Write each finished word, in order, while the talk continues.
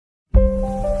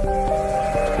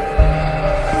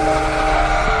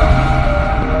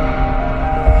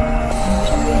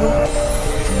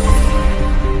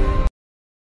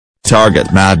Target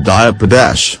Madhya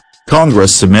Pradesh,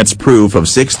 Congress submits proof of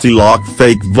 60 lakh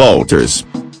fake voters.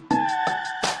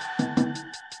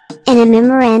 In a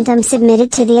memorandum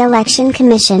submitted to the Election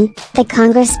Commission, the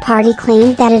Congress party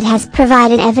claimed that it has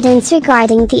provided evidence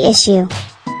regarding the issue.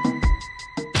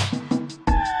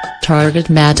 Target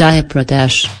Madhya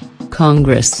Pradesh.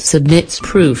 Congress submits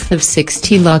proof of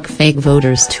 60 lakh fake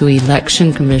voters to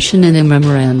Election Commission. In a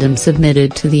memorandum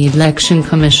submitted to the Election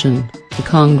Commission, the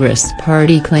Congress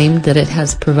party claimed that it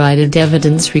has provided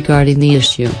evidence regarding the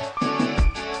issue.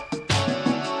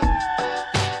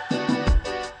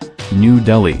 New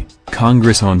Delhi,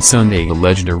 Congress on Sunday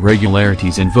alleged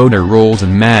irregularities in voter rolls in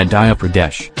Madhya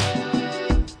Pradesh.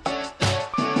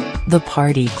 The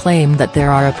party claimed that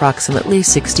there are approximately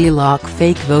 60 lakh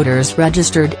fake voters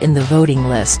registered in the voting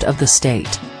list of the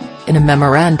state. In a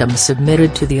memorandum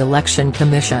submitted to the Election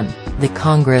Commission, the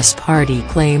Congress party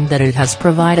claimed that it has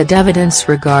provided evidence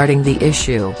regarding the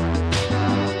issue.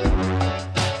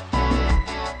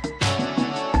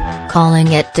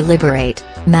 Calling it deliberate,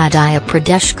 Madhya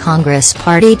Pradesh Congress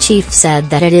party chief said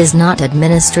that it is not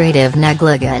administrative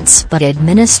negligence but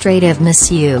administrative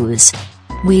misuse.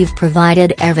 "We've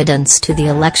provided evidence to the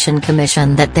Election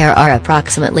Commission that there are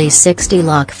approximately 60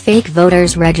 lakh fake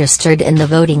voters registered in the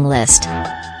voting list.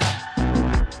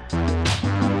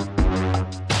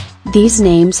 These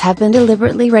names have been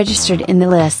deliberately registered in the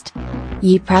list.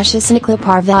 Ye prashasnik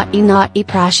loparvati not e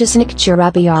prashasnik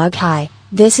churabhyag.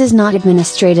 This is not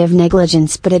administrative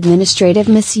negligence but administrative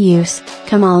misuse,"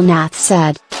 Kamal Nath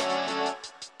said.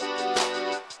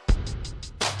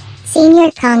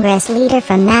 Senior Congress leader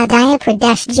from Madhya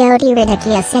Pradesh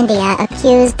Jyotiradityya Scindia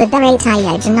accused the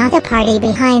Bharatiya Janata Party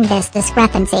behind this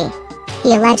discrepancy.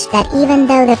 He alleged that even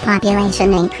though the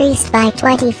population increased by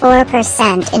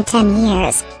 24% in 10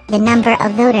 years, the number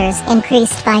of voters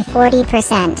increased by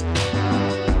 40%.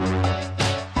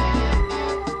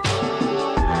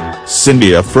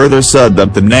 Scindia further said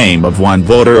that the name of one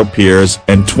voter appears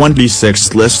in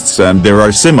 26 lists and there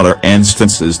are similar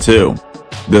instances too.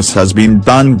 This has been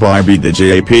done by the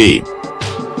BJP.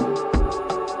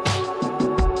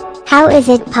 How is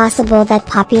it possible that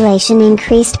population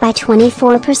increased by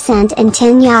 24% in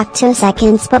 10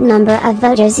 seconds but number of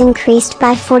voters increased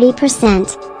by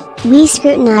 40%? We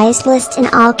scrutinized lists in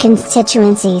all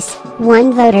constituencies,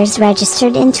 1 voters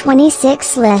registered in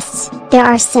 26 lists. There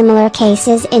are similar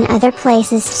cases in other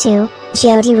places too,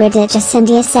 Jyotiradityya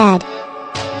Scindia said.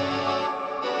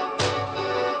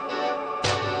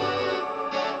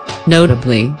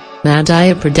 Notably,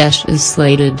 Madhya Pradesh is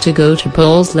slated to go to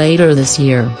polls later this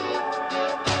year.